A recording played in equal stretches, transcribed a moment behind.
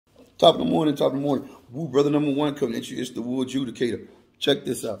Top of the morning, top of the morning. Woo, brother number one coming at you. It's the Woo Adjudicator. Check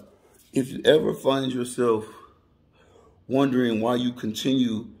this out. If you ever find yourself wondering why you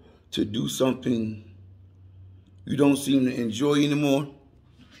continue to do something you don't seem to enjoy anymore,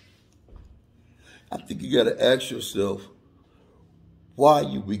 I think you got to ask yourself why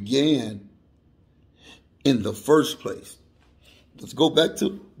you began in the first place. Let's go back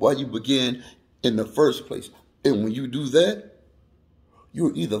to why you began in the first place. And when you do that,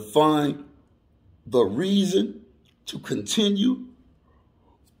 you'll either find the reason to continue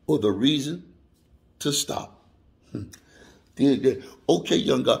or the reason to stop. Okay,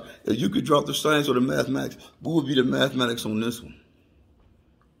 young guy, if you could drop the science or the mathematics, what would be the mathematics on this one?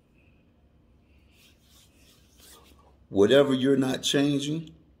 Whatever you're not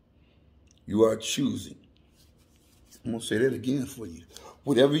changing, you are choosing. I'm going to say that again for you.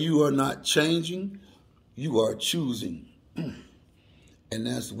 Whatever you are not changing, you are choosing. And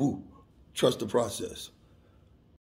that's woo. Trust the process.